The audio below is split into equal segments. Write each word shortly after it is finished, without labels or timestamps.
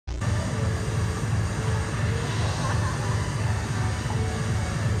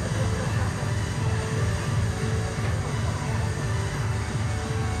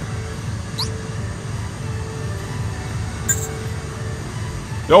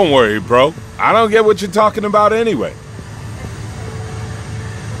Don't worry, bro. I don't get what you're talking about anyway.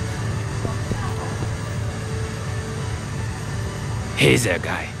 Hey there,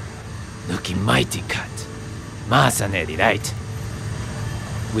 guy. Looking mighty cut. Mercenary, right?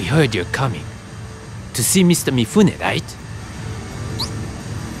 We heard you're coming. To see Mr. Mifune, right?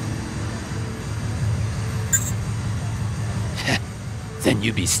 Then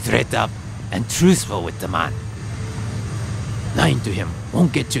you be straight up and truthful with the man. Lying to him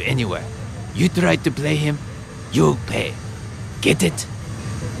won't get you anywhere. You try to play him, you'll pay. Get it?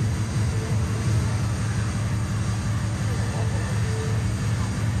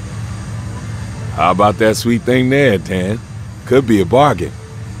 How about that sweet thing there, Tan? Could be a bargain.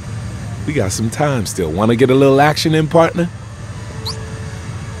 We got some time still. Want to get a little action in, partner?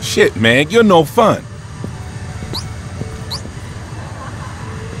 Shit, man, you're no fun.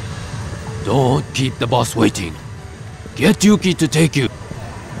 Don't keep the boss waiting. Get Yuki to take you.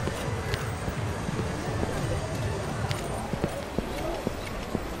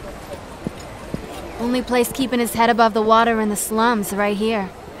 Only place keeping his head above the water in the slums, right here.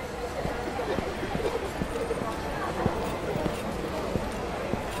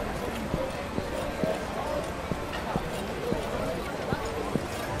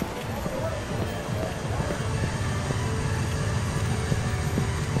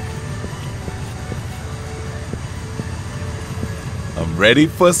 I'm ready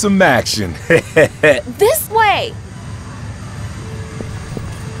for some action. This way!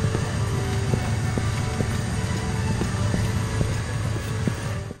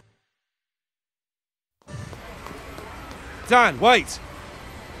 Dan, wait!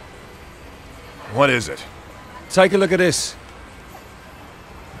 What is it? Take a look at this.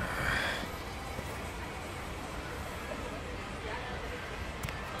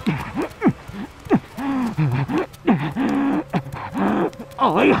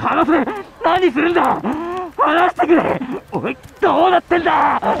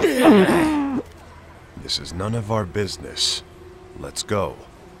 This is none of our business. Let's go.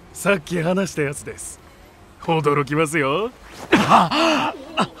 さっき話したやつです。驚きますよ。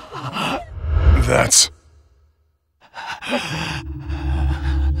That's...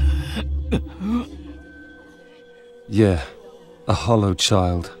 Yeah, a hollow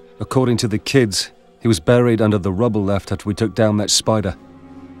child. According to the kids, he was buried under the rubble left after we took down that spider.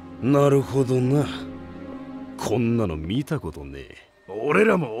 なるほどな。こんなの見たことねえ。俺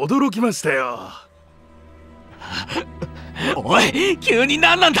らも驚きましたよ。おい、急に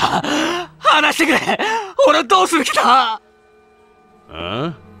何なんだ。話してくれ。俺どうする気だ。あ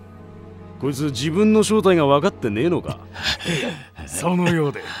あ？こいつ自分の正体が分かってねえのか。そのよ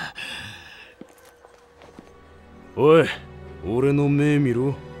うで。おい、俺の目見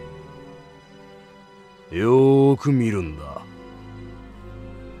ろ。よーく見るんだ。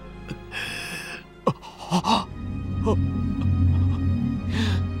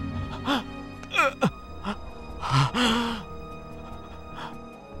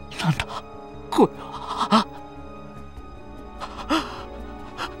なんだこれは。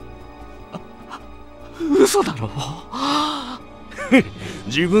嘘だろ。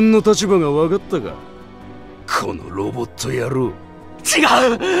自分の立場が分かったか。このロボット野郎。違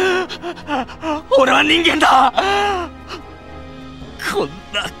う。俺は人間だ。こん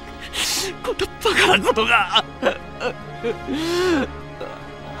なバカなことが。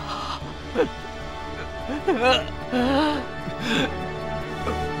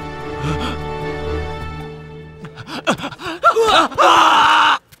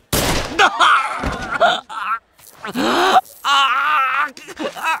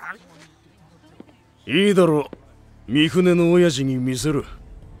いいだろう。三船の親父に見せる。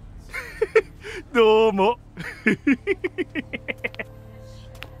どうも。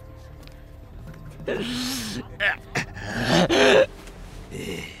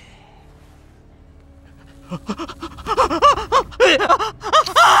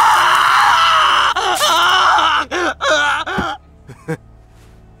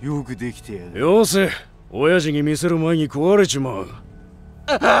よくできてやる。よせ、親父に見せる前に壊れちまう。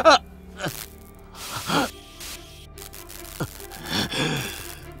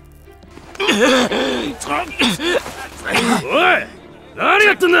おい、何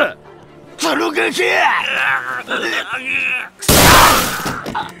やってんだ。そのガキ。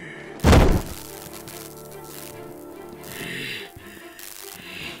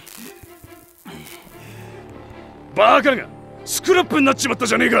バカがスクラップになっちまった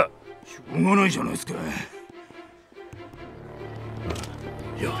じゃねえか。しょうがないじゃないですか。や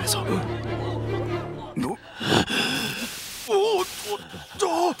べえぞ。おっ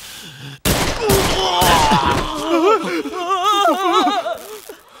と。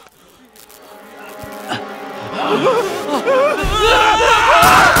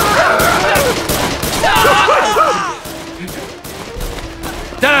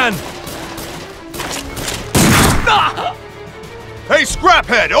Dan! Hey,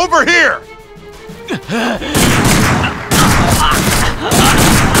 Scraphead, over here!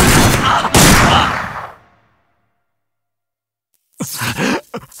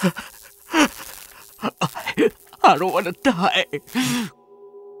 I don't want to die.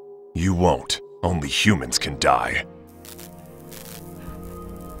 You won't. Only humans can die.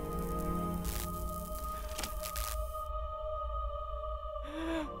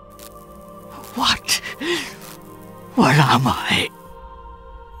 What? What am I?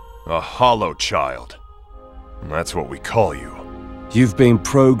 A hollow child. That's what we call you. You've been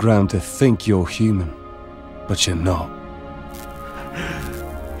programmed to think you're human, but you're not.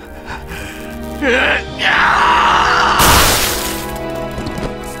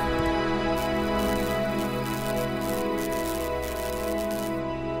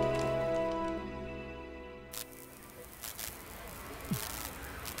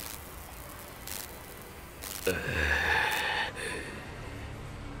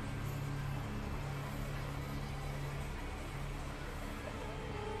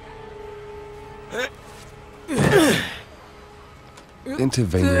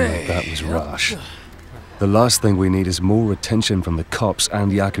 Intervening like that was rash. The last thing we need is more attention from the cops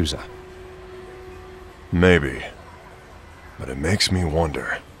and Yakuza. Maybe. But it makes me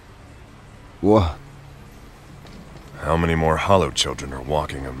wonder. What? How many more hollow children are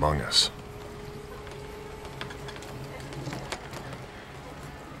walking among us?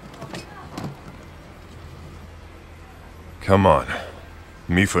 Come on.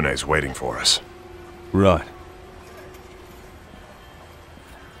 Mifune's waiting for us. Right.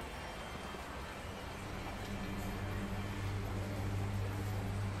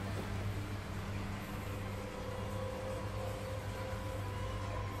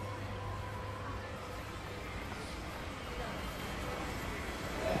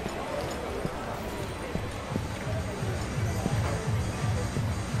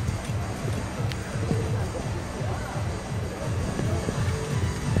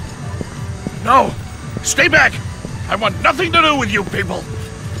 No! Stay back! I want nothing to do with you people!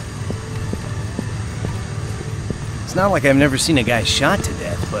 It's not like I've never seen a guy shot to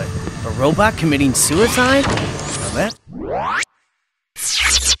death, but a robot committing suicide? Now that...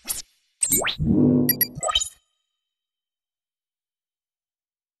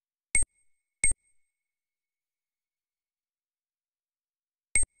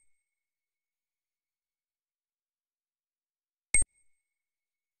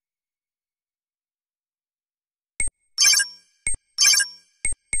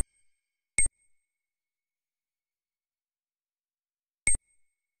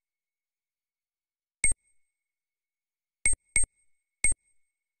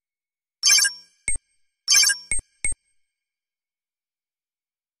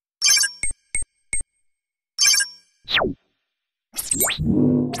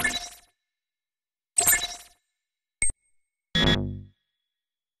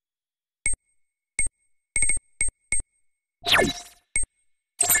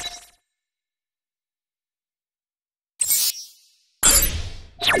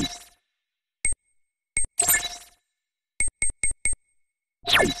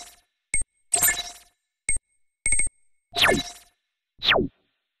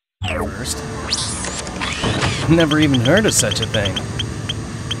 First. Never even heard of such a thing.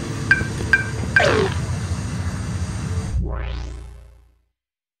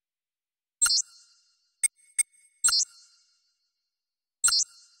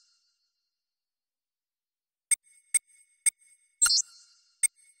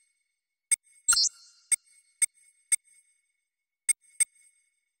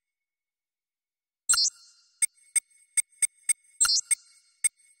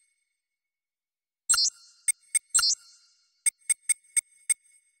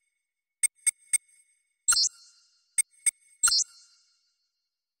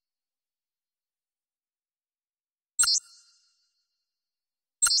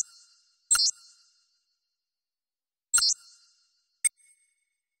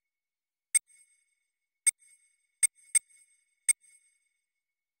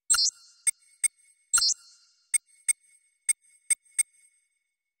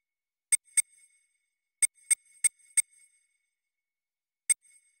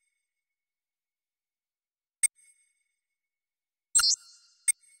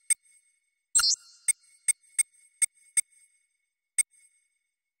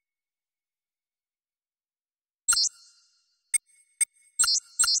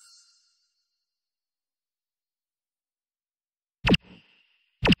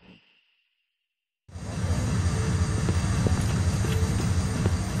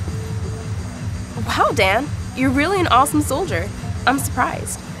 Wow, Dan, you're really an awesome soldier. I'm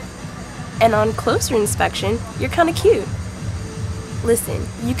surprised. And on closer inspection, you're kinda cute. Listen,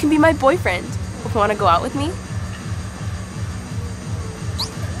 you can be my boyfriend. Wanna go out with me?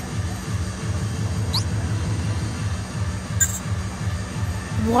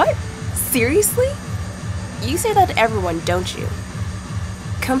 What? Seriously? You say that to everyone, don't you?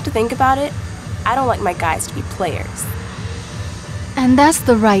 Come to think about it, I don't like my guys to be players. And that's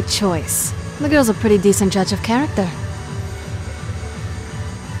the right choice. The girl's a pretty decent judge of character.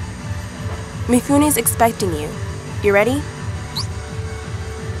 Mifune's expecting you. You ready?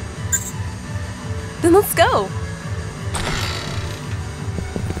 Then let's go!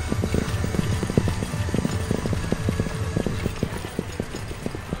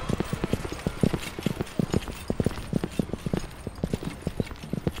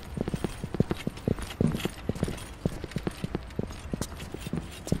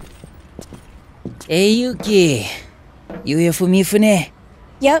 Hey, Yuki. You here for Mifune?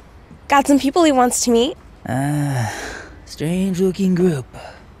 Yep. Got some people he wants to meet. Strange-looking group.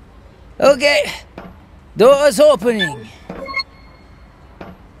 Okay. Doors opening.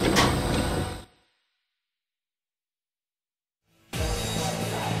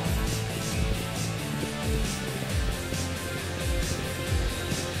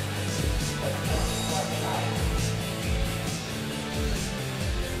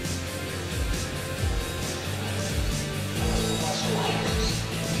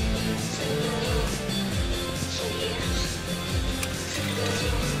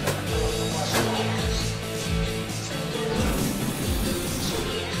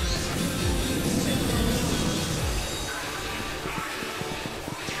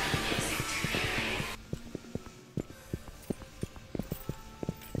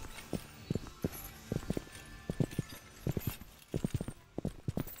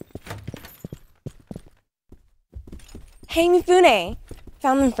 Hey, Mifune.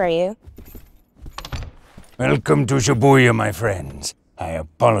 Found them for you. Welcome to Shibuya, my friends. I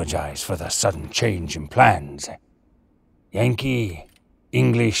apologize for the sudden change in plans. Yankee,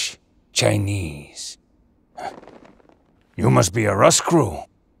 English, Chinese. You must be a Rust crew.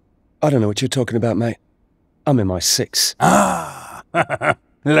 I don't know what you're talking about, mate. I'm in my 6. Ah,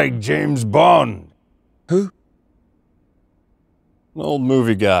 like James Bond. Who? An old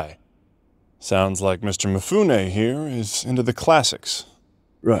movie guy. Sounds like Mr. Mifune here is into the classics.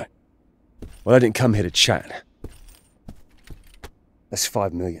 Right. Well, I didn't come here to chat. That's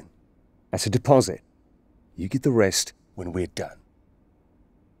 5 million. That's a deposit. You get the rest when we're done.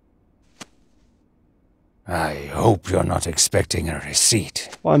 I hope you're not expecting a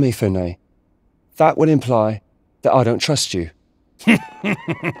receipt. Why me, Fune? That would imply that I don't trust you.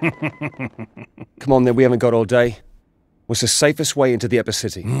 Come on then, we haven't got all day. What's the safest way into the Upper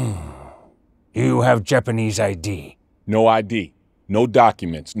City? You have Japanese ID. No ID. No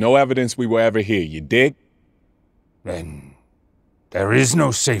documents. No evidence we were ever here, you dig? Then there is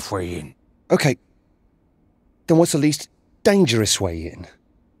no safe way in. Okay. Then what's the least dangerous way in?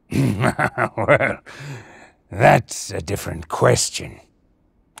 Well, that's a different question.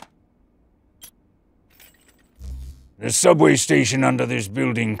 The subway station under this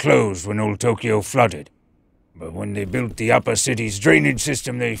building closed when old Tokyo flooded. But when they built the upper city's drainage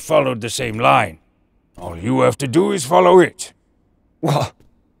system, they followed the same line. All you have to do is follow it. What? Are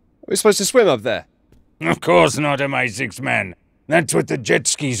we supposed to swim up there? Of course not, MI6 man. That's what the jet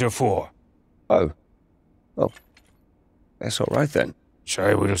skis are for. Oh. Well, that's all right then. So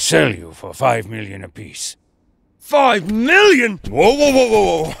I will sell you for 5 million apiece. 5 million?! Whoa, whoa, whoa,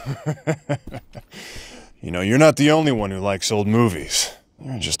 whoa, whoa. You know, you're not the only one who likes old movies.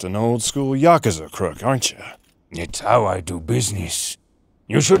 You're just an old-school Yakuza crook, aren't you? It's how I do business.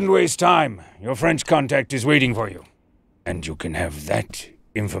 You shouldn't waste time. Your French contact is waiting for you. And you can have that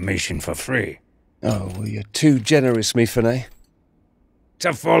information for free. Oh, well, you're too generous, Mifune. It's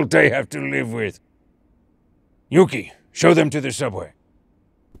a fault I have to live with. Yuki, show them to the subway.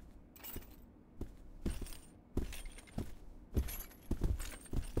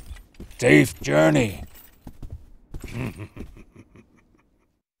 Safe journey.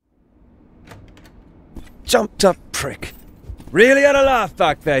 Jumped up prick. Really had a laugh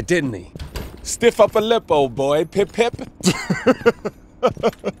back there, didn't he? Stiff upper lip, old boy. Pip pip.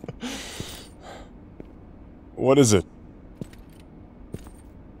 What is it?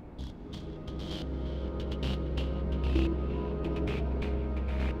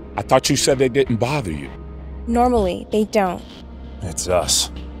 I thought you said they didn't bother you. Normally, they don't. It's us.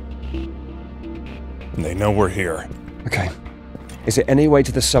 And they know we're here. Okay. Is there any way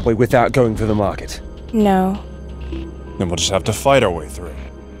to the subway without going through the market? No. Then we'll just have to fight our way through.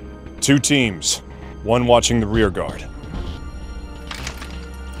 2 teams. one watching the rear guard.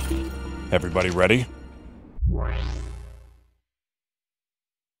 Everybody ready?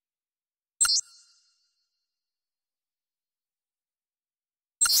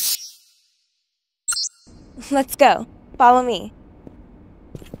 Let's go. Follow me.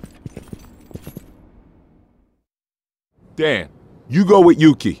 Dan, you go with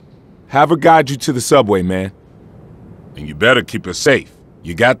Yuki. Have her guide you to the subway, man. And you better keep her safe.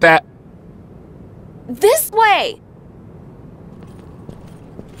 You got that? This way!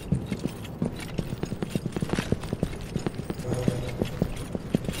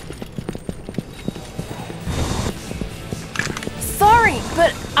 Sorry,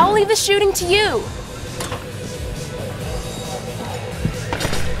 but I'll leave the shooting to you.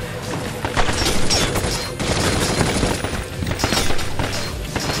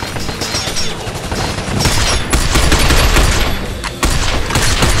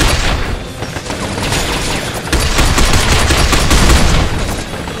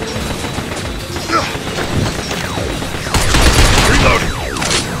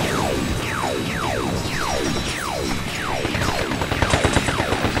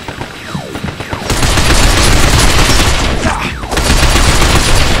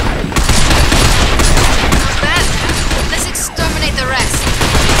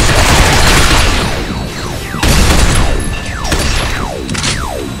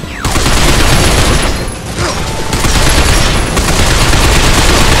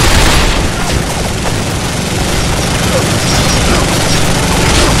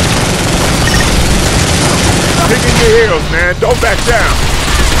 Man, don't back down.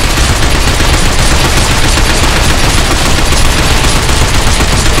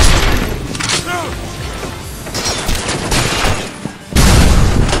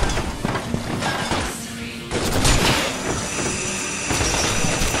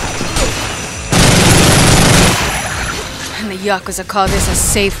 And the Yakuza call this a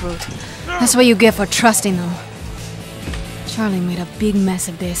safe route. That's what you get for trusting them. Charlie made a big mess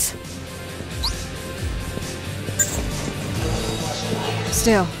of this.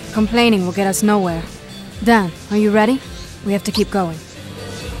 Still, complaining will get us nowhere. Dan, are you ready? We have to keep going.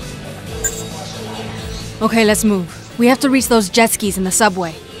 Okay, let's move. We have to reach those jet skis in the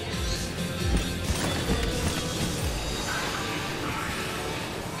subway.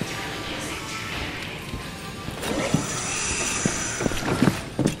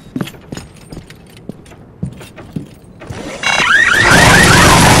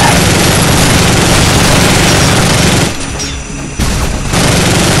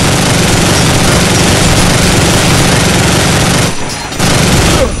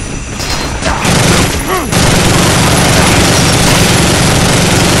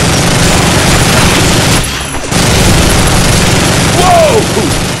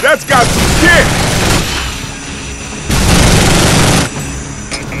 That's got some kick!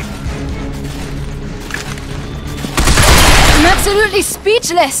 I'm absolutely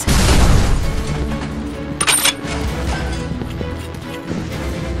speechless!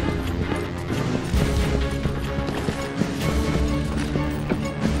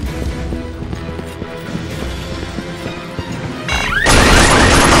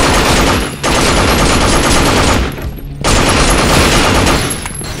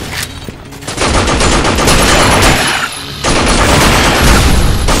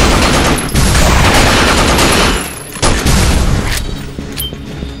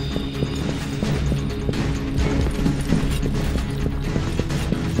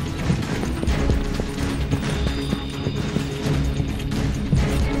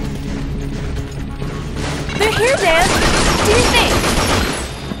 They're here, Dan. Do you think?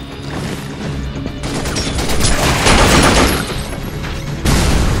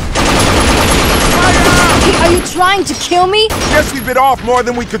 Are you trying to kill me? Guess we bit off more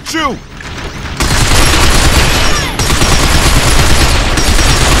than we could chew.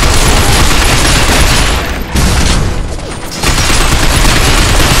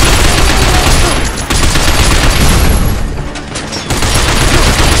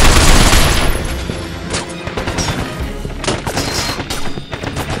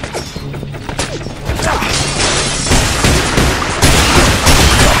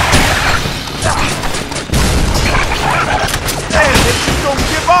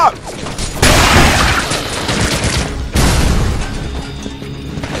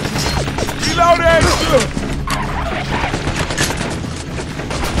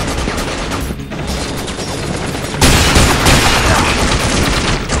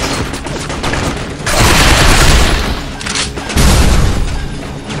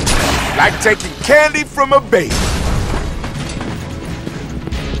 Like taking candy from a baby.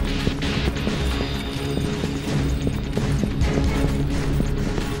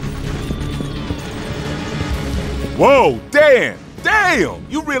 Whoa, damn! Damn!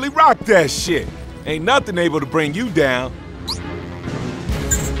 You really rocked that shit. Ain't nothing able to bring you down.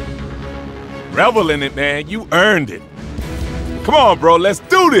 Revel in it, man. You earned it. Come on, bro. Let's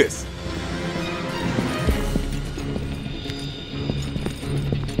do this.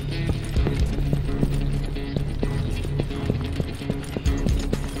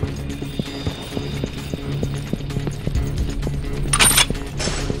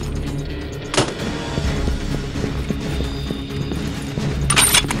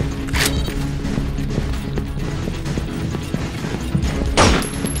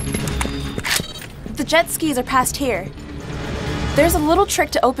 The jet skis are past here. There's a little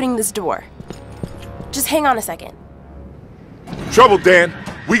trick to opening this door. Just hang on a second. Trouble, Dan.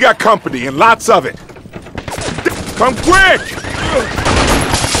 We got company and lots of it. Come quick!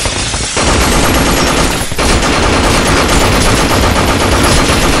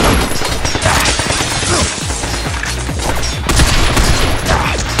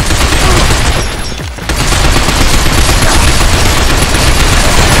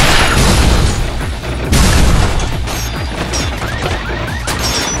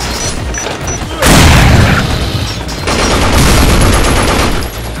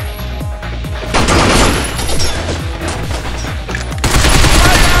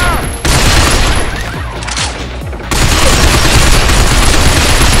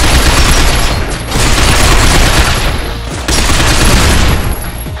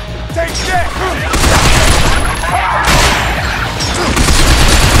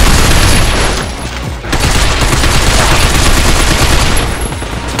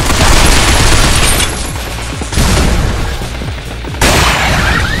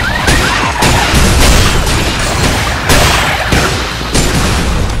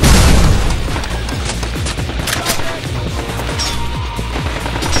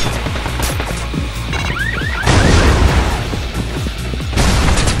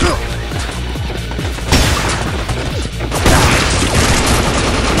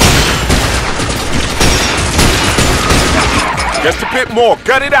 Just a bit more.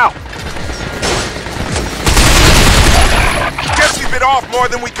 Gut it out. Guess we bit off more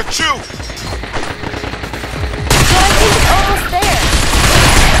than we could chew. But I think it's almost there.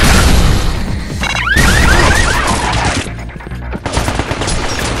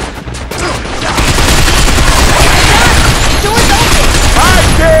 Door's open. All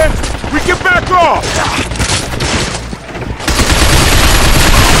right, Dan. We get back off.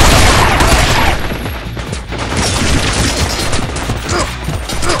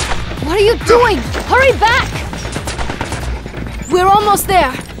 What are you doing? Hurry back! We're almost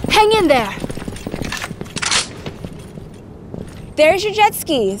there. Hang in there. There's your jet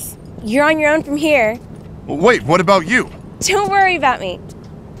skis. You're on your own from here. Wait, what about you? Don't worry about me.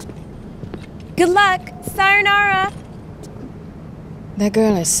 Good luck. Sayonara. That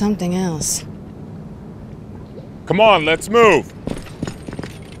girl is something else. Come on, let's move.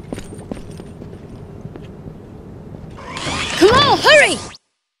 Come on, hurry!